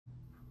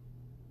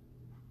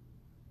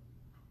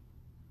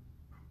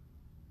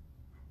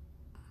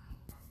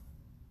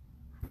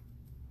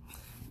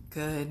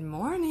Good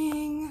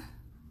morning.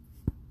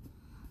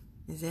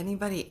 Is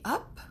anybody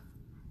up?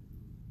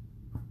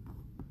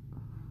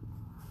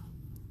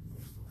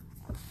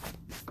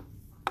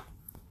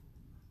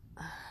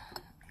 Let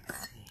me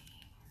see.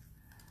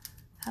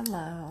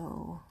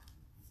 Hello.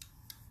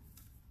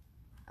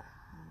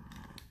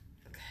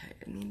 Okay,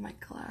 I need my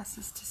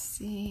glasses to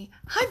see.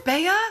 Hi,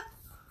 Bea.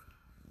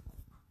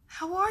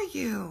 How are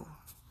you?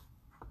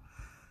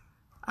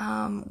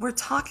 We're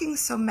talking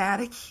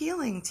somatic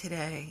healing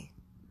today.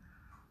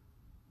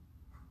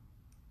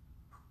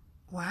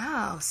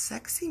 Wow,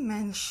 sexy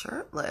men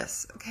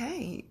shirtless.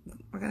 Okay,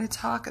 we're going to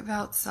talk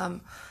about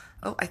some,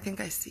 oh, I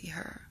think I see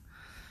her.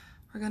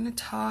 We're going to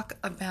talk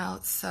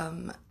about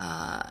some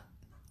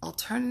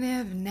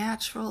alternative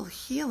natural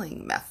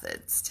healing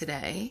methods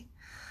today.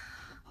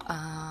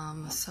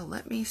 So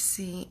let me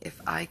see if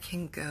I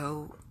can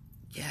go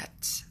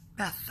get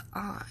Beth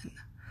on.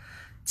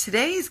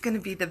 Today is going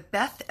to be the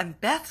Beth and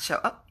Beth show.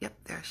 Oh, yep,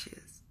 there she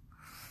is.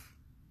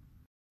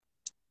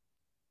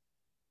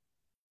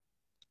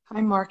 Hi,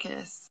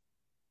 Marcus.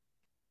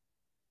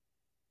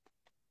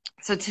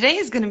 So today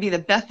is going to be the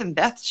Beth and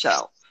Beth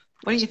show.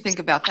 What do you think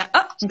about that?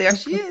 Oh, there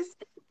she is.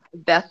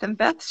 Beth and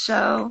Beth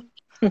show.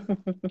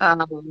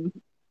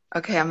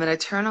 Okay, I'm going to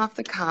turn off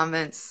the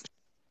comments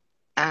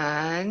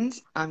and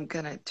I'm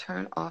going to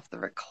turn off the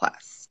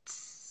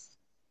requests.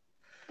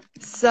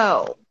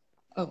 So,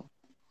 oh,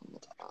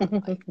 hold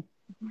on.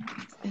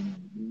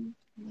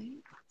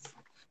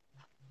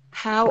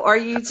 How are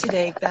you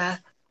today,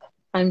 Beth?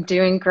 I'm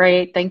doing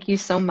great. Thank you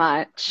so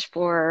much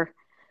for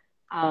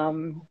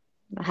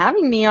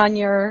having me on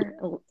your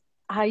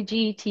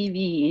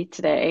IGTV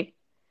today.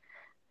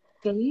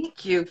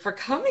 Thank you for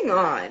coming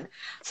on.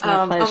 It's my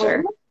I'm a pleasure.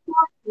 little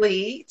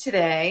sparkly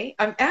today.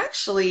 I'm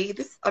actually in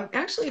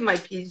my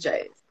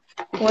PJs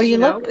Well, because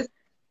it's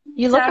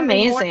you look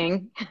Saturday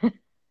morning.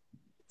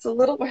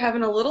 amazing. We're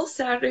having a little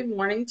Saturday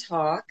morning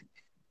talk,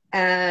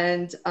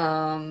 and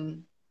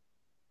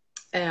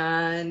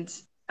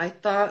I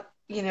thought,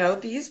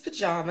 these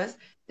pajamas,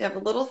 they have a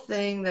little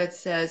thing that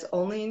says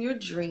 "only in your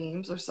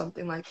dreams" or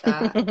something like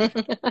that.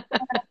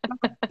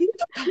 These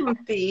are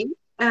comfy,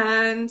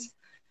 and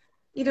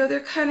they're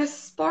kind of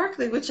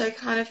sparkly, which I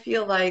kind of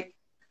feel like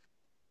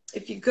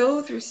if you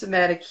go through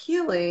somatic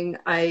healing,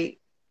 I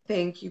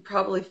think you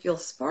probably feel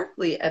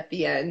sparkly at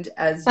the end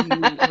as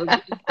you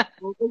release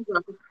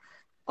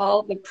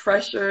all the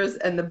pressures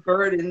and the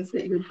burdens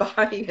that your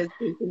body has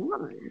taken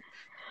on.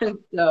 And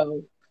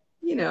so,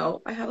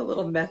 I have a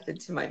little method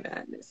to my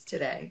madness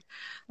today.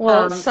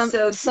 Well,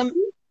 So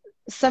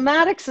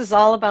somatics is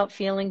all about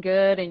feeling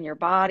good in your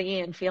body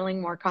and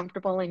feeling more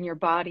comfortable in your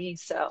body.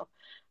 So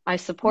I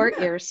support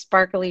yeah, your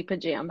sparkly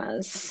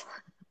pajamas.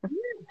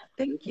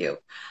 thank you.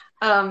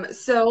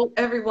 So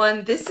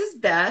everyone, this is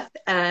Beth,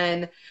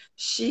 and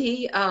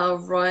she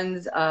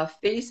runs a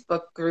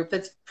Facebook group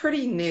that's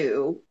pretty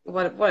new.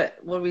 What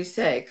would we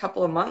say? A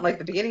couple of months, like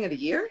the beginning of the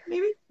year,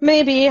 maybe?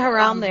 Maybe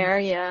around Um, there,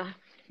 yeah.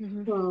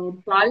 Mhm.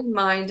 called Body,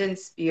 Mind, and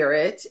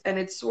Spirit, and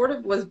it sort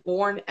of was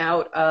born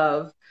out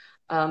of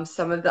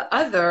some of the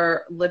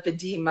other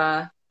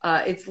lipedema.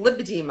 It's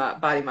lipedema,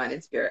 Body, Mind,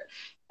 and Spirit.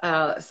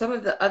 Some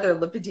of the other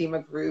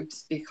lipedema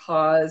groups,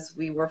 because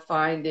we were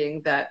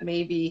finding that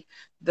maybe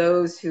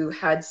those who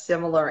had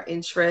similar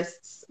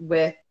interests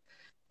with,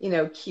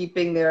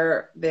 keeping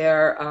their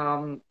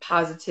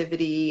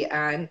positivity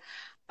and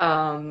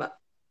um,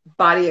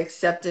 body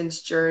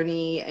acceptance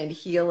journey and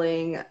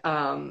healing,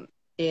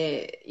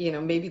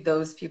 maybe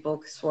those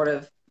people sort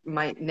of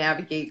might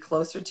navigate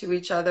closer to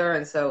each other.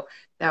 And so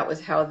that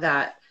was how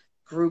that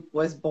group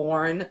was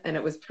born. And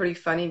it was pretty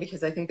funny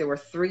because I think there were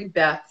three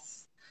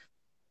Beths,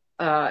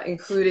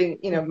 including,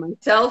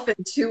 myself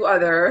and two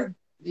other,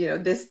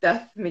 this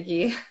Beth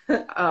McKee,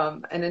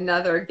 and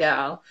another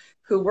gal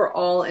who were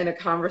all in a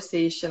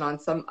conversation on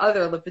some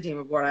other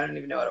lipedema board. I don't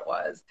even know what it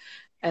was.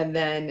 And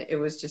then it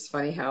was just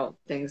funny how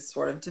things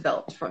sort of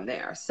developed from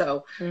there.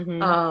 So,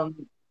 Mhm.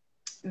 um,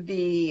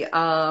 the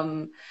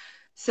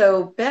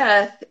so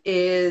Beth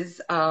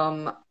is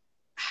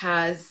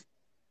has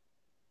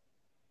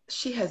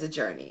she has a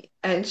journey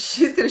and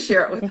she's going to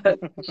share it with us.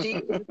 She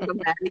is a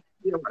somatic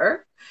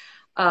healer,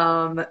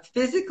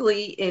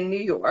 physically in New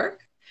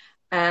York,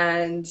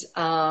 and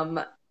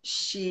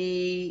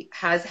she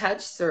has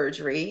had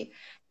surgery,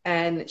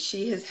 and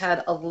she has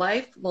had a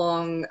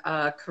lifelong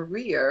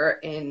career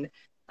in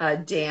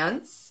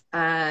dance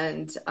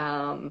and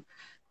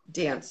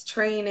dance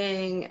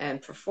training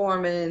and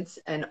performance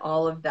and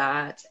all of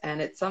that.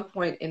 And at some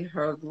point in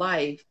her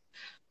life,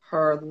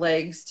 her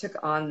legs took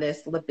on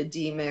this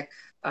lipedemic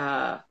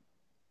uh,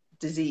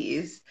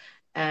 disease,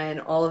 and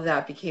all of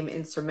that became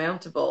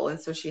insurmountable. And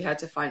so she had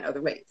to find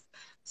other ways.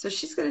 So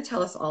she's going to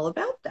tell us all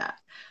about that.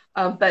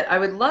 But I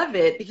would love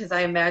it because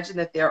I imagine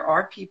that there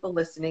are people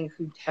listening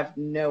who have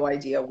no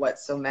idea what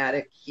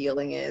somatic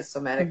healing is,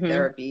 somatic Mhm.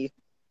 therapy,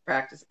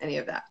 practice, any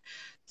of that.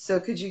 So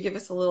could you give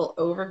us a little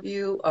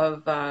overview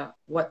of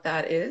what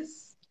that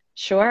is?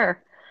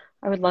 Sure.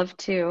 I would love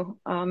to.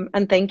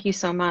 And thank you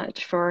so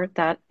much for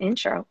that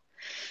intro.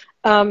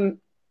 Um,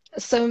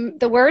 So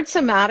the word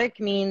somatic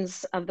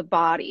means of the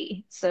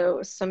body.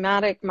 So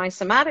somatic, my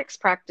somatics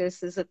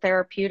practice is a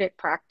therapeutic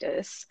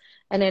practice,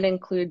 and it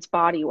includes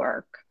body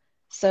work.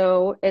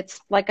 So it's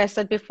like I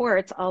said before,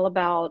 it's all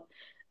about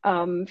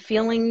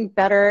feeling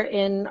better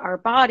in our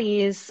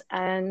bodies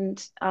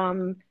and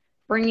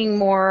bringing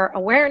more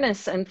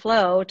awareness and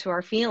flow to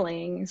our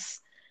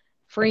feelings,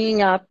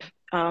 freeing up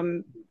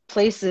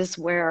places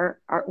where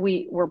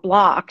we were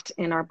blocked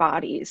in our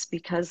bodies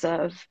because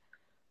of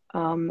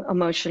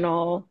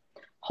emotional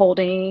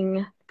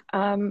holding,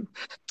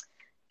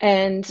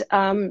 and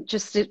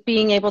just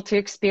being able to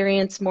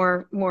experience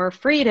more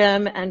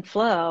freedom and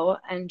flow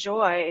and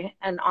joy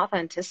and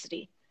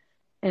authenticity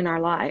in our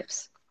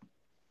lives.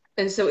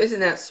 And so isn't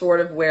that sort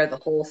of where the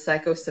whole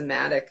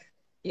psychosomatic,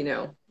 you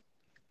know,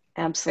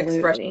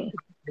 expression, Absolutely.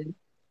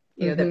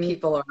 that Hmm.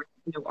 people are,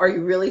 are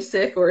you really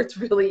sick, or it's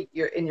really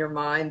you're in your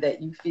mind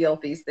that you feel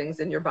these things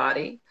in your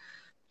body?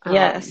 Um,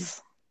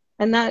 Yes.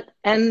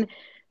 And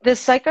the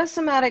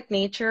psychosomatic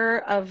nature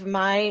of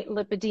my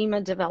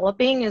lipedema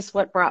developing is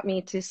what brought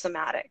me to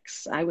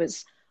somatics. I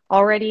was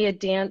already a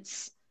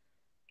dance.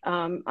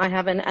 I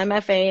have an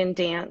MFA in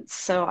dance,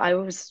 so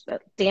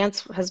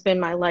dance has been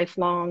my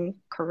lifelong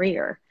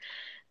career,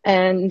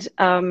 and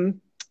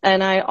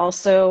and I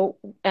also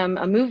am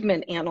a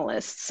movement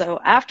analyst. So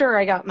after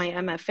I got my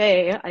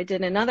MFA, I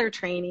did another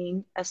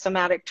training, a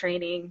somatic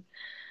training,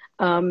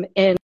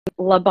 in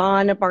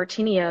Laban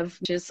Bartiniev,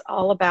 which is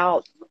all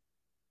about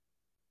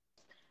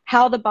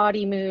how the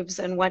body moves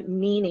and what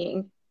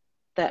meaning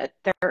that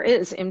there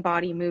is in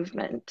body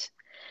movement.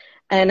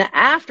 And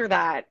after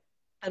that,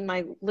 and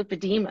my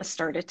lipedema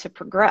started to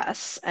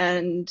progress.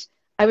 And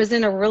I was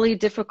in a really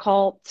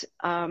difficult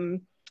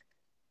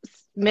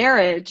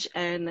marriage,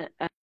 and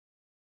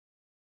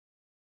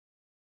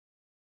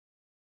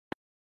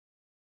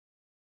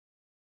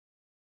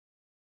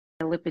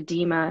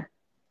lipedema.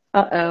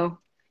 Uh-oh.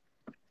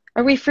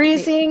 Are we hey,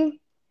 freezing?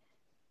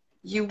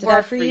 you Did I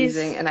were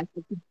freezing, freeze? and I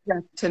think you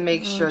checked to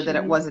make Oh, sure that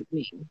it geez. wasn't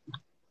me.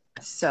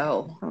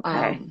 So,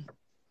 Okay.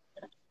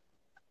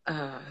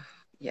 uh,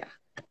 yeah.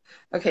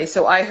 Okay,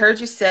 so I heard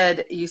you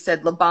said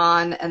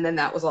Laban, and then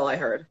that was all I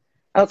heard.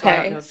 So I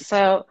don't Okay. know if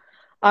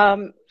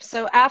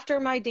So after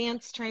my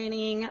dance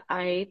training,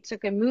 I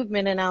took a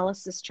movement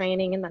analysis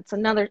training, and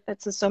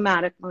that's a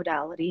somatic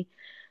modality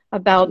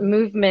about you.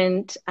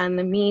 movement and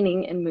the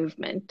meaning in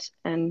movement.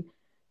 And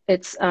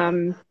it's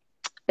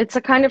it's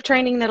a kind of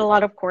training that a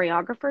lot of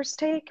choreographers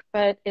take,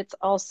 but it's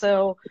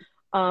also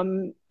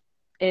um,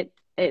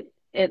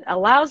 it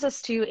allows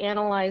us to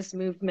analyze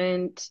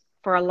movement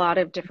for a lot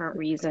of different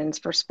reasons,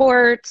 for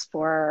sports,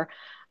 for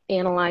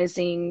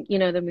analyzing,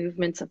 the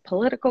movements of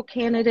political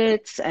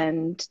candidates,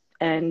 and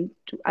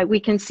we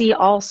can see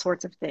all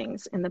sorts of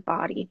things in the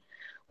body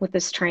with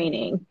this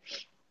training.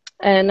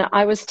 And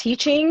I was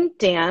teaching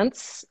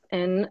dance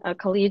in a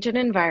collegiate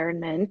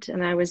environment,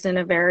 and I was in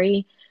a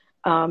very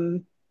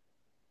um,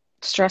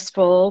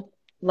 stressful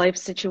life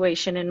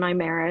situation in my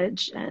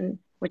marriage, and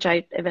which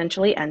I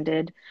eventually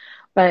ended.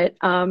 But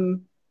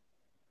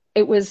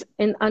it was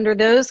in under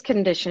those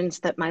conditions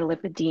that my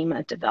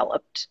lipedema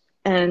developed.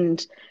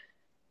 And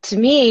to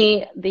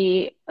me,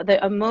 the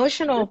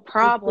emotional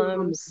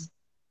problems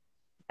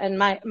and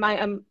my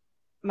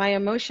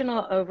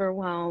emotional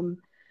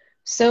overwhelm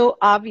so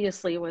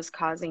obviously was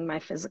causing my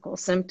physical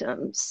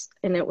symptoms,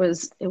 and it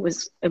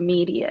was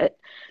immediate.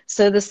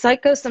 So the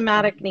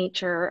psychosomatic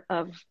nature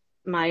of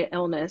my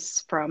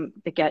illness from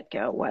the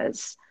get-go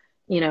was,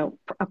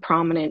 a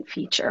prominent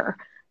feature,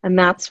 and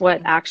that's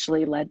what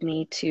actually led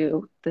me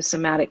to the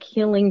somatic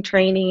healing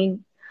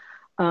training.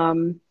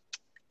 And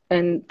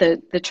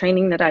the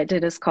training that I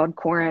did is called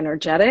Core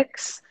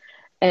Energetics,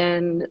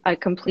 and I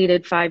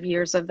completed 5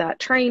 years of that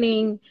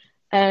training.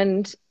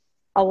 And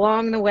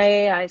along the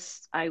way, I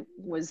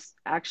was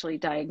actually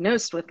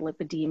diagnosed with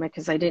lipedema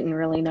because I didn't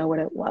really know what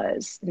it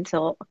was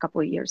until a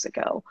couple of years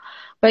ago.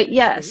 But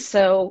yes,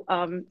 so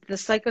the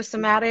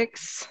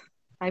psychosomatics,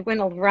 I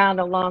went around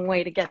a long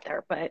way to get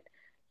there, but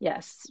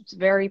yes, it's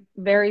very,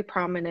 very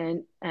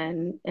prominent,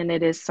 and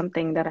it is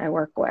something that I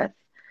work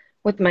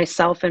with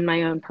myself in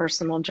my own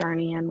personal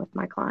journey and with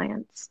my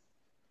clients.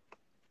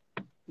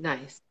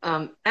 Nice.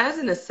 As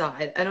an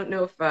aside, I don't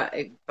know if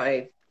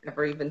I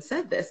ever even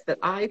said this, but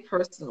I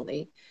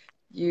personally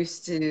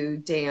used to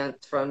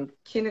dance from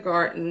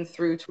kindergarten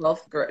through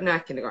 12th grade,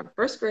 not kindergarten,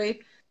 first grade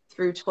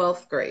through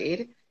 12th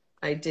grade.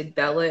 I did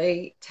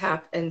ballet,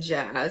 tap, and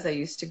jazz. I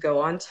used to go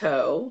on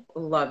toe,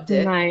 loved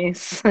it.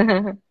 Nice.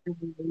 And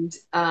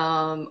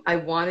I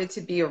wanted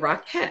to be a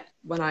rockette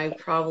when I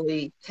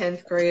probably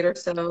 10th grade or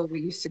so.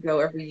 We used to go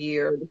every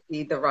year to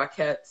see the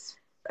Rockettes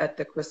at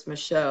the Christmas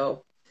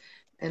show,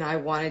 and I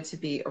wanted to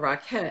be a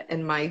rockette.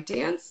 And my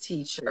dance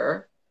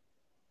teacher,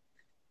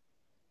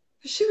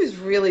 she was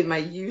really my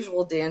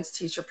usual dance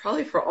teacher,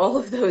 probably for all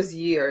of those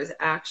years,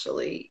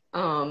 actually.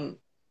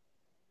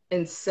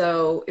 And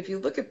so if you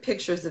look at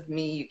pictures of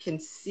me, you can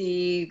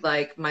see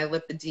like my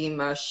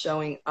lipedema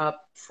showing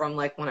up from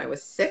like when I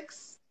was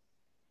 6.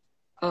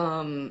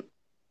 Um,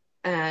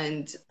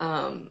 and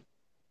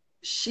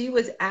she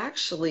was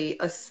actually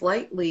a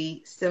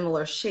slightly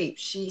similar shape.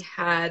 She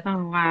had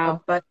Oh, a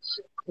wow. butt,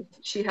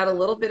 she had a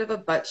little bit of a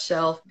butt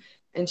shelf,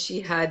 and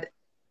she had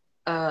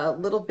a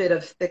little bit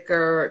of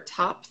thicker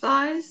top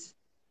thighs,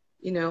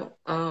 you know.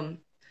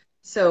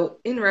 So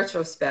in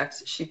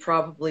retrospect, she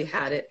probably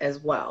had it as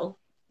well.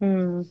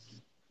 Hmm.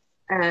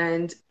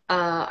 And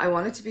I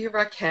wanted to be a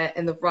Rockette,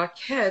 and the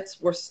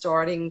Rockettes were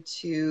starting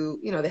to,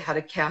 they had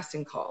a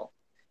casting call,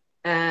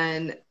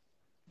 and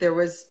there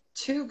was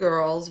two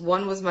girls.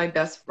 One was my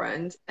best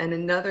friend, and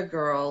another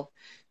girl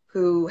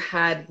who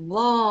had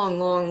long,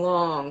 long,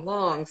 long,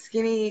 long,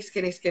 skinny,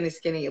 skinny, skinny,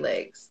 skinny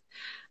legs.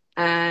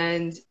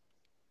 And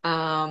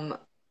um,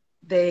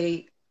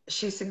 they,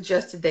 she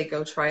suggested they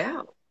go try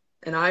out,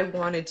 and I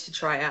wanted to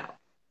try out.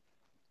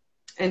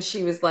 And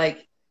she was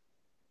like,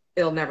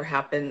 "It'll never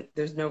happen.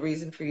 There's no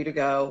reason for you to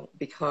go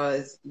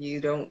because you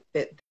don't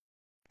fit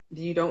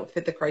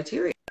the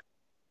criteria."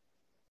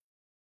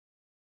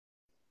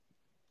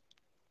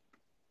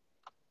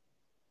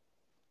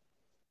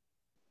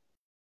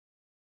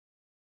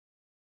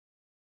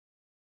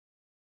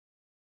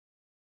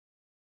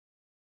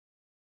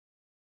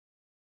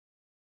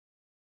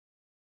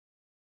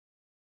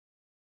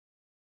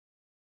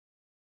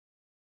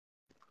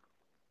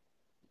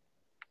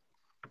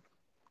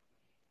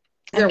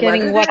 Is I'm there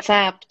getting weather there?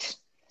 WhatsApped.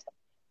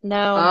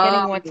 No, I'm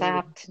getting Oh,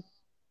 WhatsApped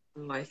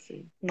oh, I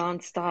see.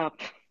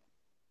 nonstop.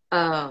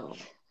 Oh,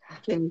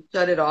 can you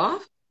shut it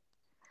off?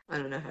 I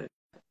don't know how to.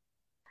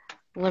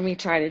 Let me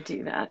try to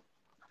do that.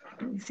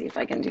 Let me see if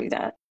I can do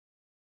that.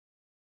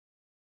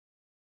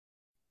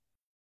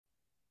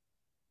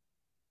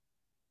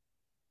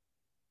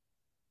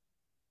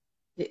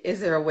 Is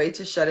there a way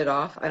to shut it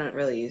off? I don't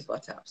really use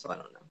WhatsApp, so I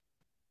don't know.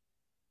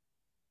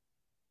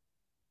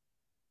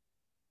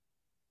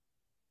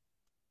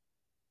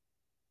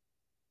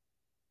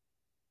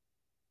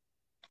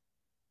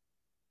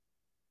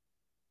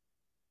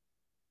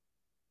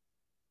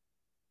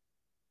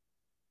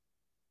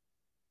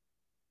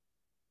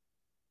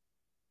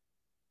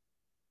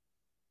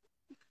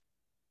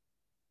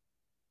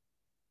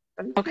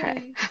 Okay.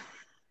 Okay.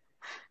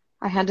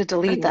 I had to I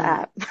delete the don't know.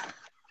 app.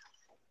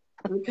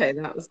 Okay,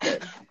 that was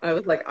good. I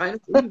was like, I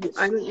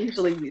don't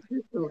usually use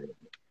this.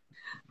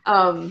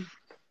 Um.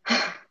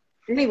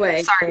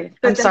 Anyway, Sorry.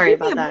 I'm but that sorry gave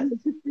me about a that.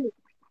 moment to think.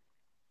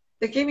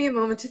 That gave me a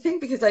moment to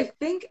think because I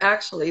think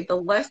actually the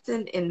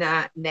lesson in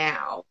that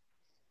now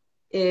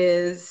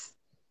is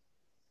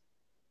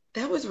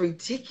that was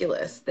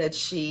ridiculous that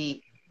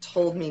she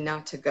told me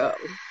not to go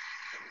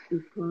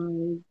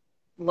because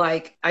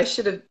like I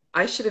should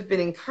have been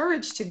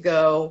encouraged to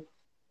go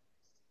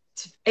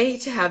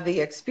to have the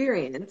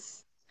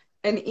experience,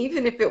 and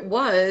even if it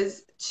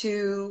was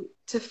to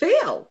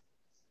fail,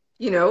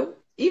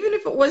 even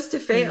if it was to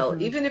fail, Hmm.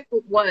 even if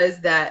it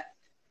was that,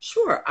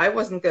 sure, I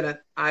wasn't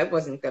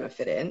gonna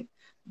fit in,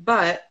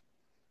 but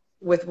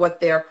with what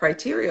their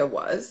criteria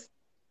was.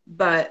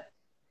 But,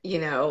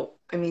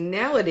 I mean,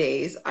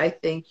 nowadays, I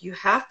think you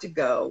have to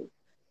go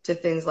to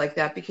things like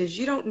that because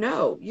you don't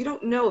know. You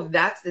don't know if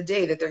that's the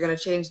day that they're going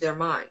to change their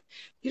mind.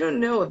 You don't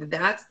know if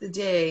that's the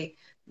day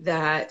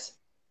that,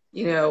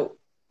 you know,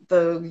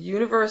 the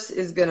universe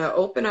is going to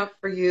open up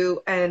for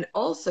you. And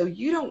also,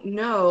 you don't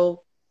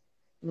know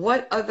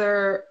what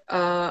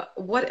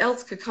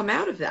else could come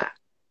out of that.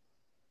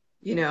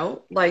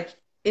 Like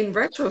in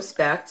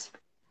retrospect,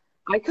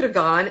 I could have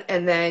gone,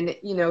 and then,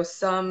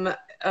 some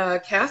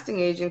casting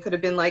agent could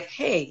have been like,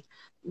 "Hey,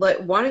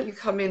 why don't you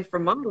come in for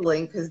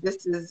modeling? Because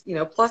this is,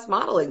 plus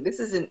modeling. This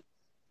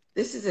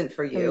isn't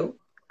for And you."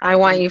 I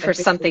want And you I for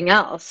think, something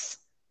else.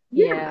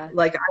 yeah, Yeah.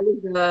 like I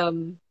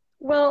was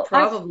Well,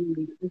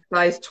 probably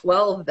size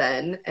 12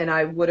 then, and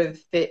I would have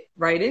fit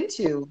right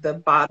into the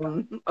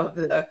bottom of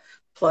the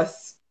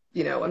plus,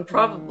 and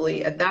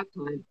probably at mm, that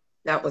time,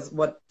 that was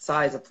what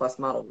size a plus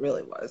model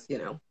really was.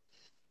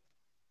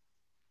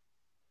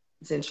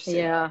 It's interesting.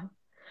 yeah.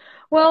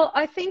 Well,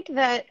 I think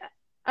that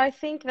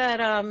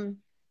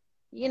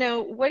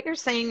what you're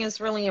saying is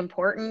really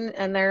important,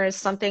 and there is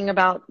something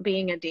about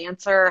being a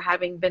dancer,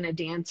 having been a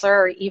dancer,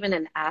 or even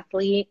an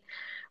athlete,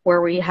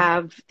 where we Mhm.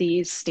 have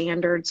these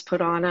standards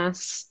put on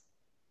us,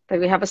 that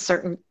we have a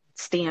certain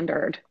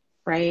standard,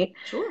 right?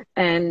 Sure.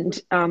 And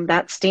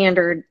that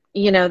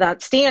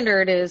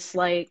standard is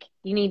like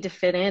you need to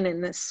fit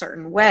in this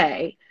certain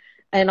way,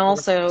 and Sure.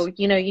 also,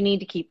 you need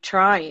to keep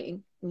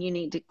trying. You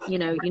need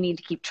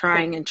to keep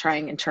trying and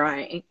trying and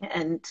trying.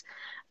 And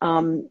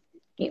um,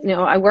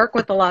 I work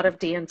with a lot of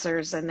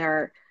dancers, and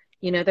they're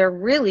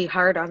really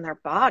hard on their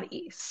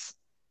bodies,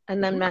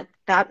 and then Mhm.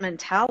 that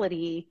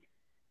mentality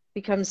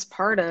becomes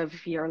part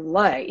of your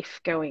life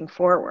going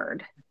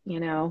forward, you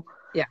know.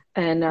 Yeah.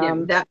 And Yeah,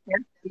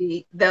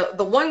 that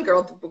the one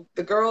girl,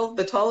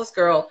 the tallest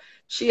girl,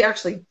 she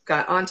actually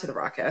got onto the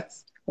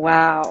Rockettes,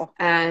 wow.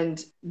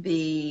 and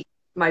the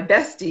my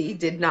bestie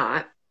did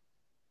not,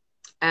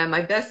 and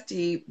my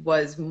bestie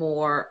was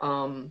more,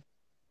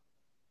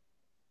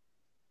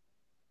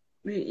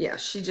 yeah,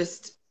 she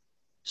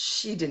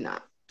did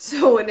not.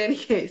 So in any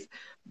case,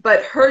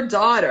 but her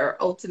daughter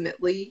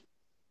ultimately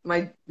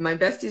my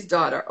bestie's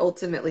daughter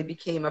ultimately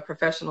became a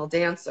professional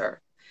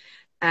dancer,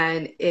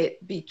 and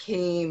it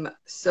became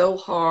so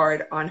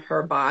hard on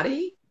her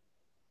body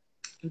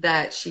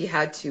that she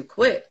had to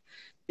quit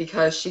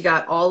because she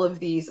got all of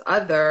these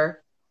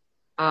other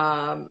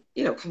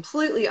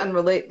completely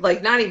unrelated,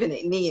 like not even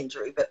a knee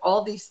injury, but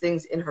all these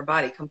things in her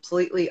body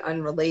completely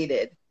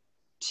unrelated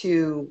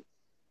to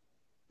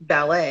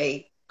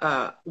ballet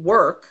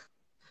work,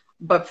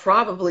 but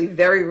probably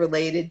very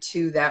related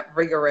to that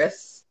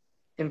rigorous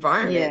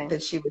environment Yeah.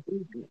 that she was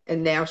in.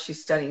 And now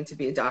she's studying to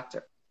be a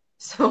doctor.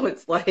 So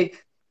it's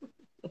like,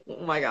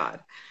 oh my God,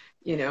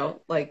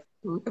 like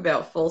talk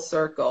about full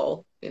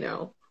circle,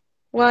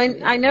 Well, I I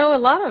mean, know a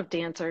lot of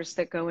dancers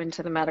that go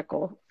into the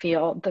medical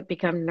field that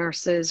become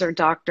nurses or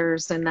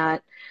doctors, and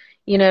that,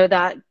 that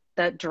yeah,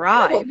 well,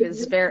 drive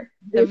is very,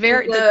 this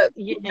is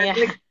yeah,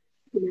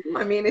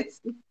 I mean,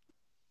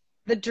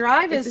 the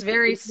drive it's is a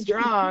very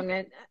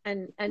strong,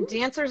 and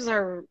dancers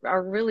are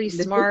really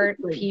the smart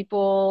discipline.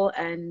 people,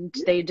 and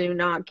they do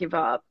not give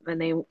up,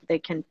 and they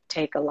can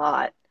take a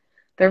lot.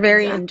 They're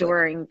very Exactly.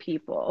 enduring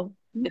people.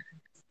 Yes.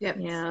 Yes.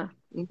 Yeah.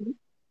 Hmm.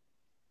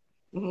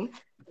 Hmm.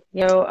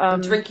 You know,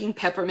 I'm drinking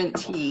peppermint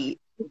tea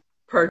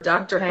per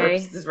Dr. okay.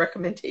 Herbst's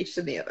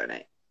recommendation the other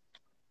night.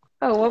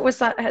 Oh, what was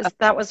that?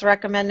 That was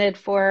recommended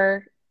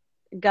for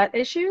gut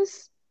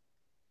issues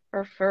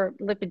or for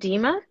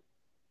lipedema?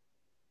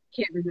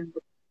 Can't remember.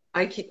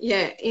 I can't,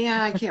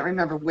 yeah, I can't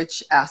remember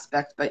which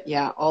aspect, but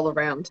yeah, all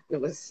around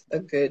it's a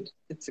good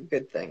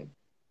thing.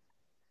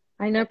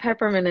 I know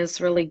peppermint is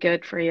really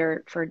good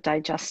for for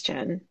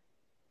digestion.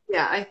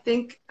 Yeah, I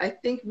think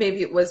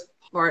maybe it was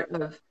part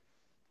of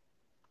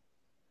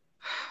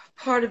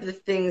the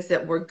things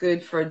that were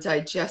good for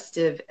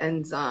digestive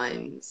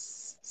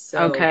enzymes.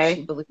 So she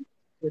Okay. believed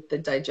with the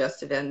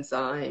digestive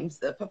enzymes,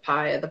 the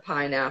papaya, the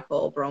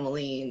pineapple,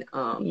 bromelain.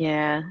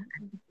 Yeah.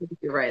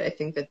 You're right. I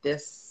think that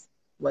this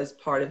was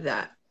part of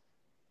that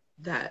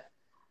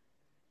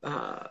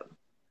uh,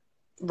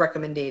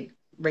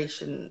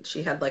 recommendation.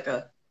 She had like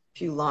a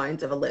few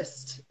lines of a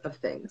list of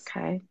things.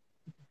 Okay.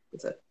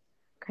 That's it.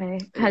 Okay.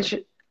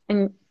 Anyway,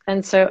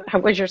 And so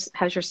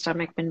has your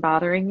stomach been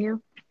bothering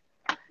you?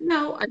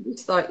 no, I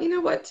just thought, you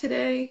know what,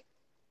 today,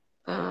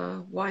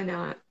 why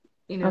not?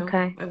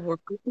 Okay. I've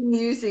been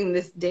using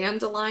this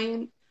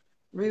dandelion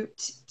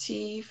root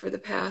tea for the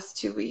past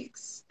 2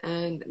 weeks,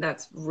 and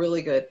that's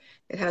really good.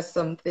 It has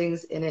some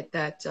things in it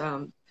that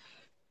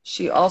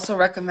she also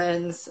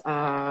recommends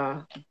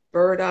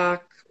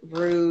burdock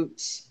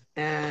root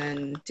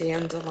and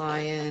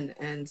dandelion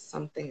and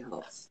something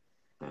else.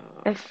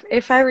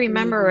 If I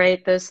remember Cinnamon.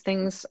 right, those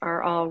things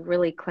are all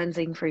really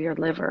cleansing for your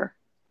liver.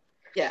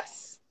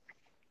 Yes.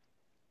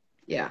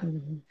 Yeah.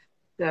 Mhm.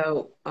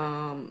 So,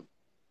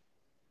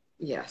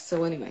 yeah.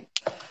 So anyway,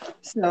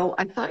 so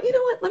I thought, you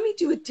know what? Let me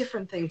do a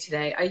different thing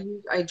today.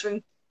 I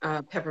drink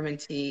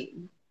peppermint tea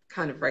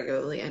kind of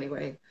regularly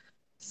anyway.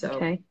 So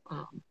Okay.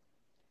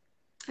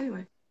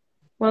 anyway,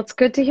 Well, it's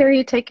good to hear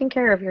you taking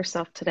care of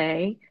yourself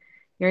today.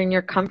 You're in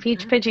your comfy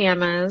yeah,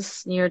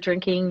 pajamas, you're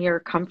drinking your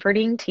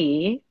comforting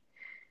tea.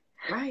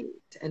 right.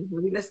 And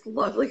having this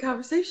lovely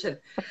conversation.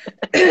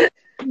 I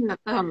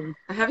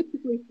have a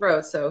tickly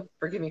throat, so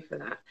forgive me for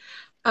that.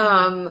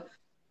 Um,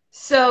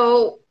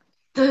 so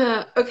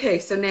okay,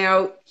 so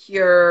now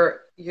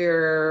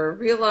you're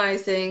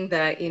realizing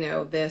that,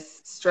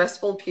 this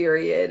stressful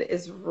period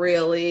is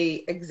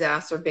really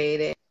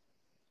exacerbating.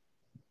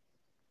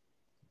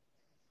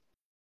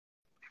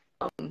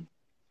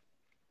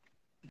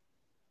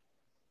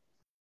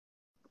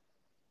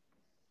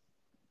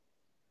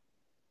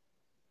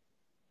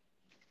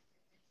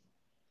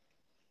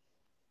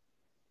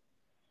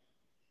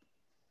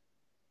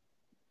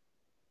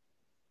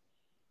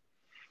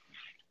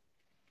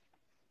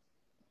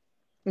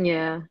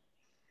 Yeah,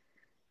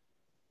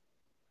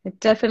 it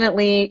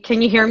definitely.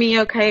 Can you hear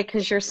me okay?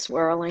 Because you're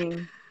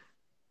swirling.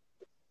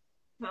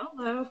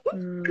 Hello.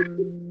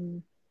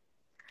 Mm.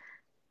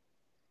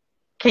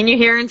 Can you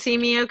hear and see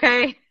me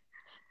okay?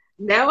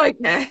 Now I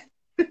can.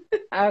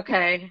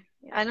 Okay.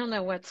 I don't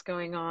know what's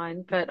going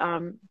on, but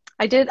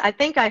I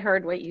think I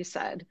heard what you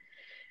said.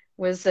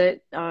 Was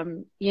that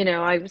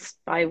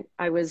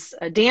I was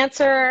a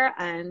dancer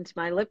and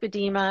my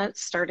lipedema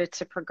started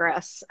to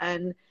progress.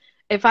 And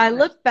if I Right.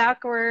 look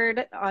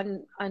backward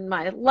on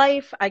my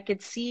life, I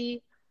could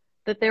see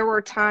that there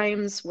were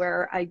times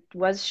where I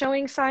was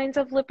showing signs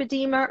of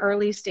lipedema,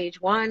 early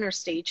stage 1 or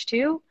stage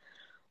 2,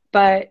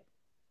 but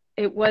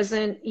it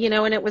wasn't,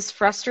 and it was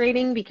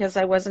frustrating because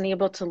I wasn't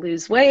able to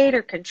lose weight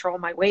or control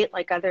my weight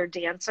like other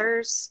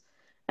dancers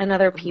and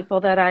other Uh-huh. people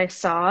that I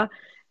saw.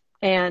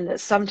 And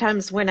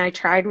sometimes when I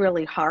tried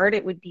really hard,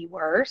 it would be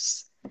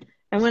worse.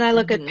 And when I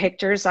look at Hmm.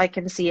 pictures, I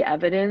can see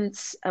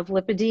evidence of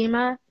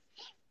lipedema, Right.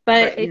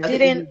 but Now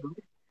that you know.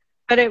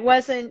 it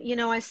wasn't,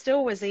 I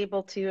still was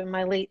able to, in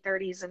my late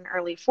 30s and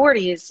early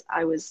 40s,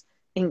 I was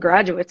in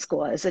graduate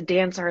school as a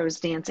dancer. I was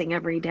dancing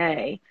every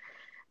day.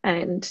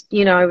 And,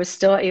 I was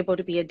still able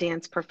to be a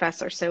dance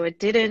professor. So it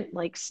didn't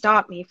like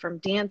stop me from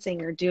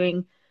dancing or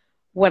doing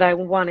what I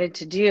wanted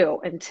to do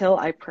until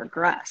I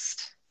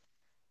progressed.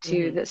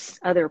 to this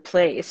other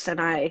place. And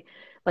I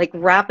like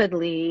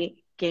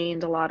rapidly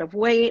gained a lot of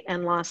weight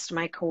and lost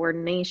my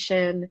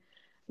coordination,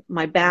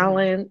 my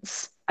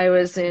balance. I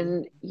was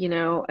in, you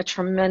know, a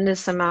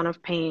tremendous amount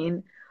of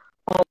pain,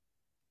 all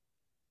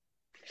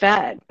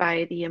fed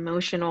by the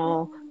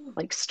emotional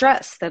like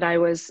stress that I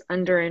was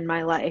under in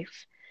my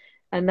life.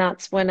 And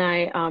that's when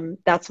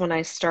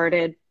I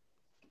started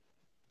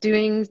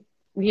doing,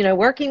 you know,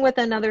 working with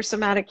another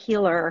somatic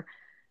healer.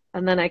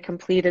 And then I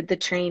completed the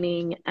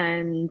training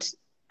and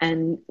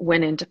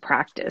went into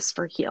practice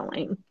for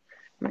healing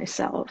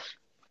myself.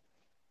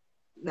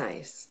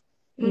 Nice.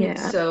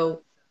 Yeah.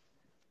 So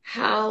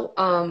how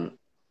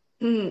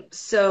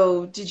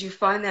so did you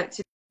find that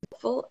to be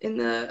helpful in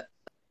the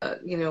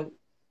you know,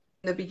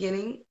 in the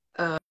beginning,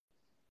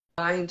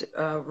 find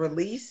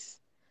release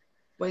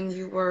when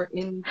you were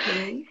in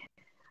pain?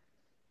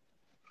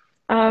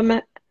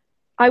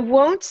 I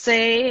won't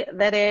say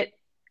that it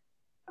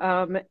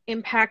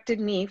impacted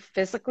me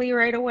physically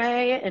right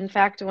away. In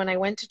fact, when I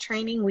went to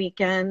training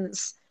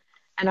weekends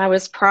and I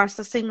was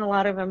processing a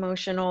lot of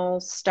emotional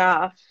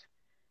stuff,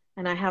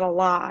 and I had a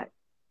lot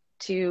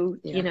to,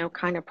 you know,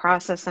 kind of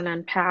process and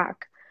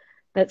unpack,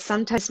 that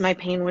sometimes my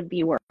pain would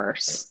be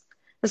worse.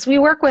 As we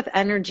work with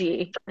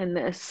energy in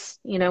this,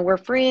 you know, we're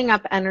freeing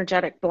up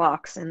energetic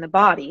blocks in the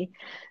body.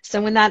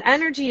 So when that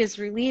energy is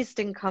released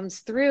and comes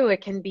through,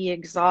 it can be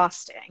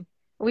exhausting.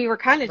 We were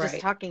kind of just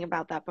talking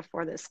about that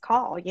before this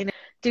call. You know,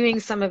 doing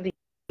some of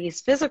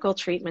these physical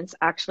treatments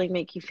actually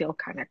make you feel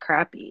kind of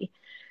crappy.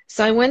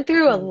 So I went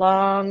through a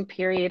long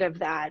period of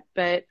that,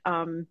 but,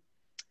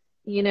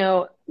 you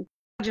know,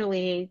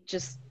 gradually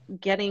just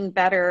getting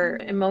better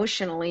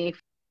emotionally,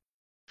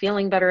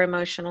 feeling better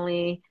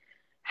emotionally,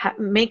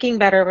 making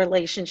better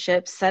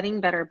relationships,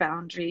 setting better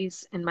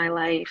boundaries in my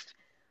life.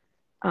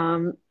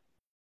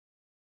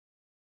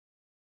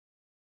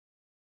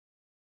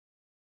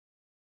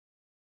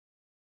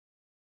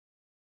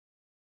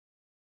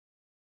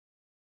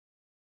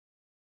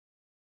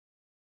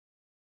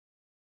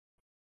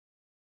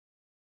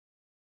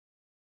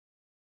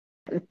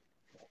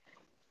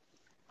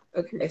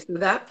 Okay, so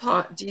that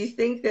pause, do you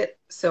think that,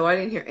 so I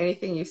didn't hear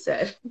anything you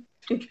said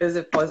because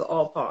it was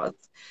all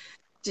paused.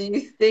 Do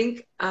you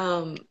think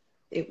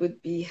it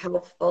would be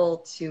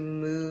helpful to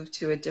move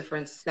to a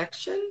different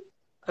section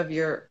of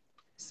your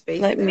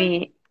space Let there?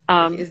 me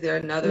Like, is there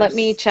another? let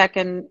me check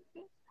and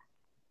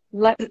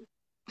let.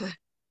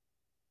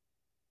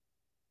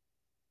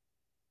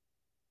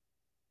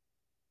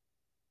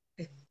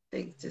 I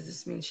think, does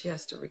this mean she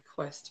has to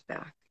request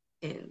back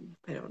in?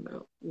 I don't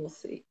know. We'll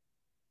see.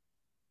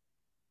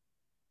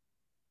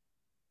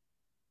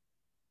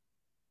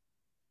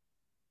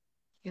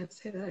 Can't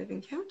say that I've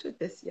encountered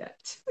this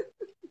yet.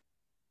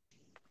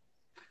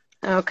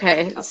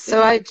 Okay,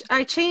 so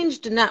I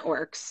changed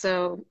networks,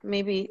 so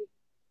maybe,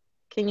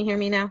 can you hear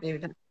me now? Maybe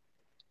not.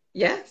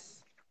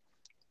 Yes.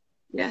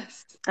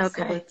 Yes.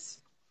 Okay.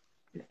 So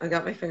I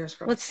got my fingers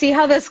crossed. Let's see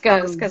how this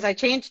goes, because I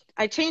changed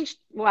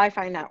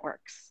Wi-Fi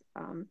networks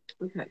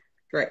okay,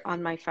 great.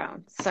 on my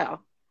phone. So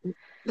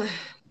I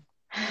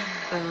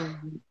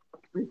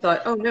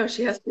thought, oh no,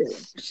 she's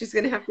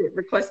gonna have to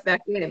request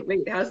back in.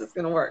 Wait, how's this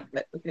gonna work?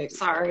 But okay,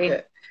 sorry.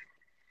 good.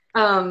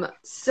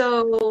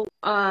 So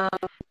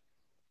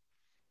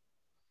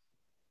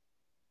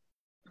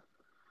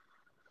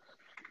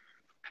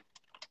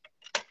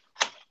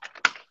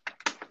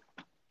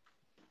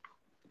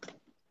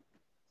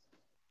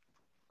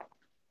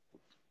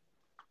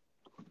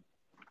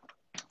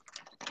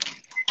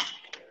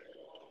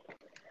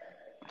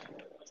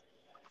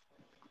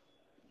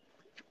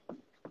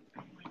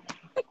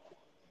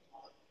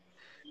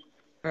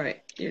all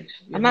right, you're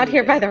I'm out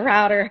here by the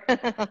router.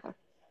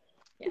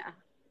 Yeah.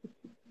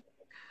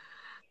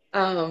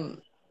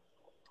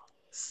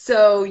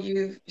 So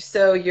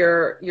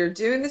you're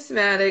doing the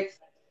somatic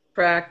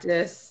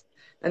practice,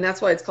 and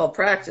that's why it's called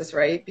practice,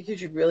 right?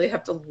 Because you really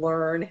have to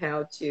learn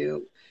how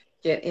to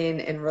get in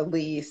and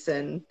release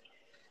and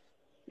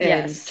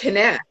Yes.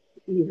 connect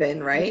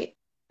even, right?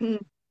 And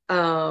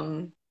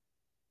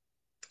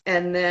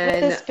then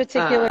with this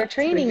particular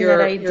training so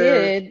that I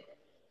did,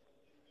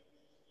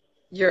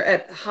 you're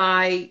at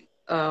high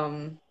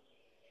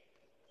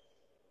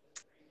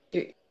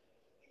you,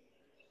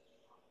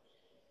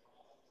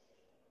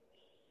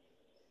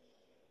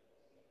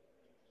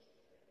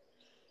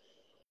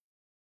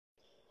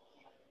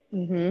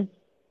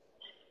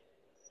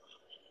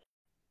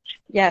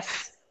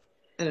 yes.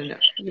 I don't know.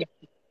 Yeah,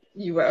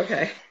 you were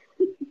okay.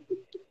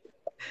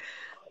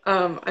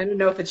 I don't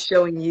know if it's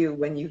showing you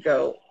when you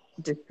go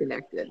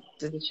disconnected.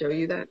 Does it show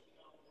you that?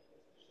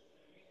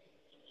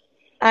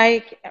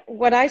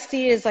 What I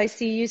see is I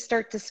see you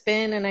start to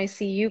spin and I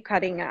see you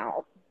cutting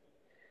out.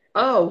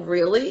 Oh,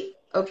 really?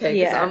 Okay,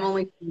 because I'm Yeah.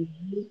 only seeing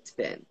you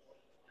spin.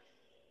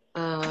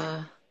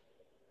 Huh.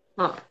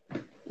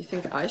 You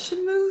think I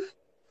should move?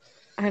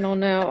 I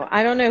don't know.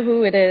 I don't know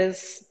who it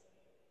is.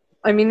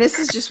 I mean, this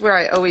is just where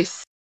I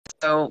always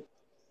so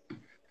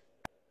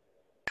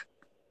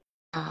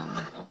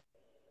um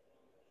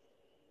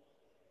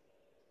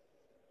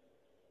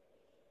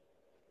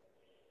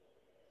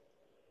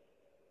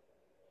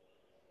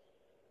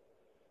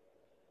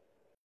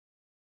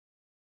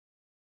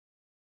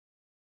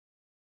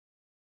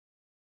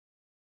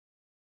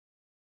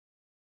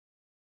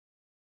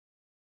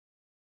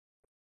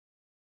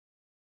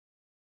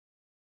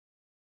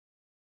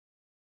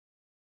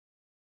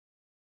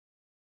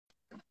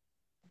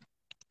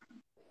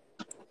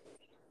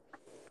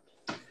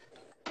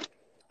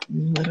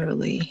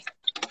Literally.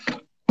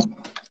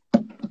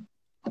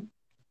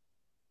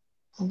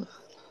 Hold on.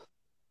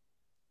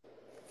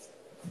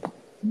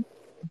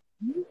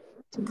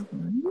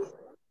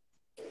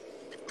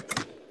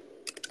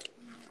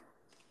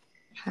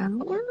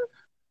 Power?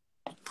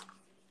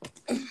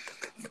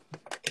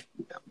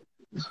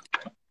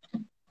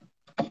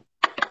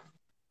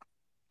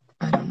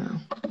 I don't know.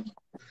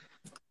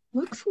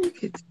 Looks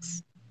like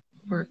it's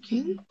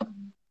working.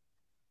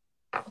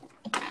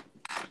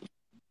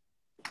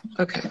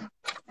 Okay.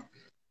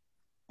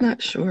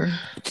 Not sure.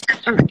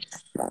 All right.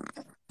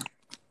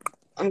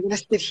 I'm going to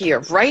sit here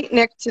right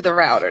next to the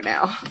router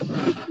now.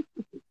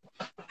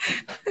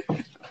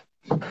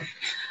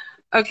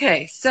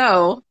 Okay,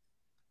 so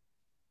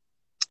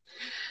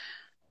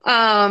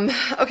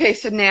okay,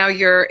 so now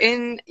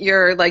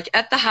you're like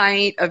at the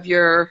height of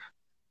your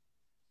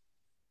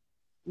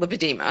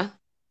lipedema,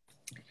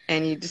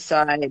 and you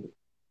decide,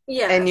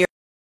 and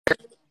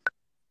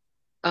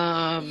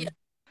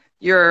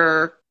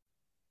your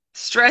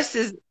stress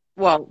is,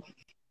 well,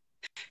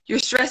 your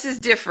stress is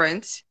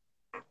different,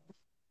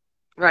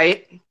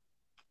 right?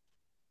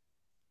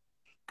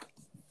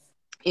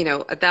 You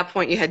know, at that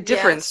point you had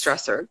different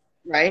stressor,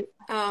 right?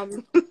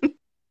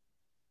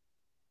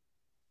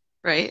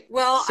 Right.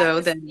 Well,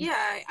 so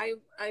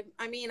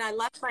I mean, I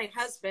left my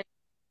husband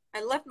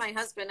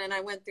and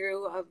I went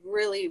through a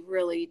really,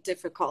 really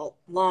difficult,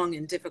 long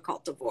and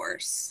difficult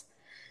divorce.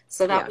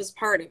 So that was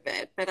part of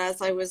it. But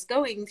as I was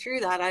going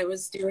through that, I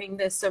was doing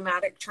the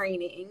somatic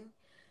training.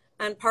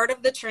 And part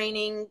of the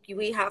training,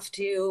 we have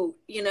to,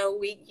 you know,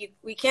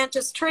 we can't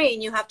just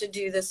train, you have to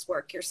do this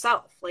work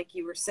yourself, like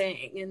you were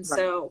saying. And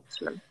so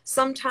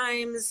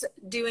sometimes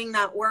doing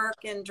that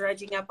work and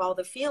dredging up all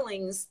the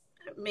feelings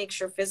makes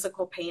your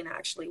physical pain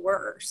actually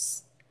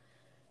worse.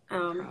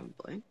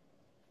 Probably.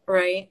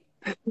 Right?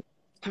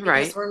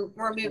 Right. Because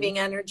we're moving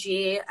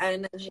energy,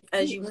 and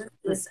as you move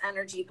this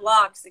energy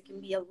blocks, it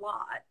can be a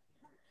lot.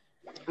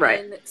 Right.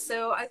 And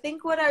so I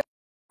think what I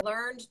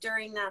learned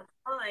during that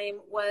time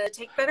was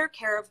take better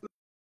care of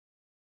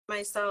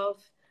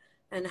myself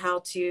and how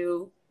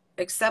to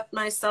accept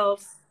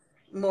myself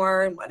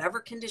more in whatever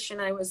condition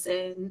I was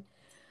in.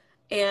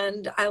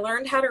 And I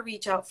learned how to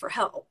reach out for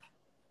help.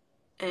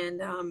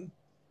 And,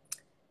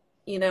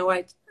 you know,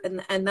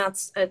 and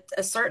that's at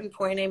a certain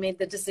point, I made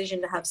the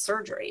decision to have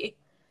surgery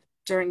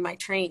during my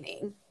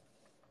training.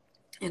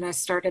 And I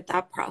started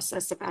that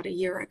process about a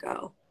year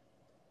ago.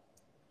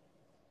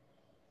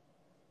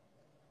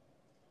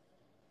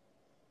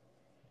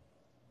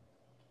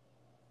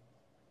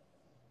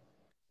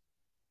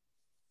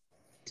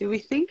 Do we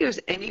think there's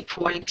any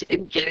point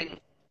in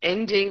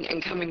ending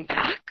and coming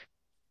back?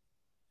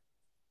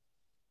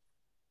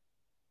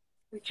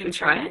 We can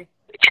try it?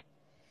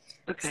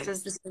 Okay.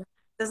 This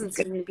doesn't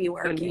seem to be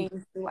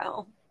working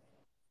well.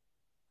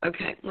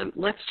 Okay,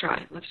 let's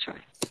try.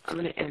 I'm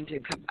going to end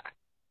and come back.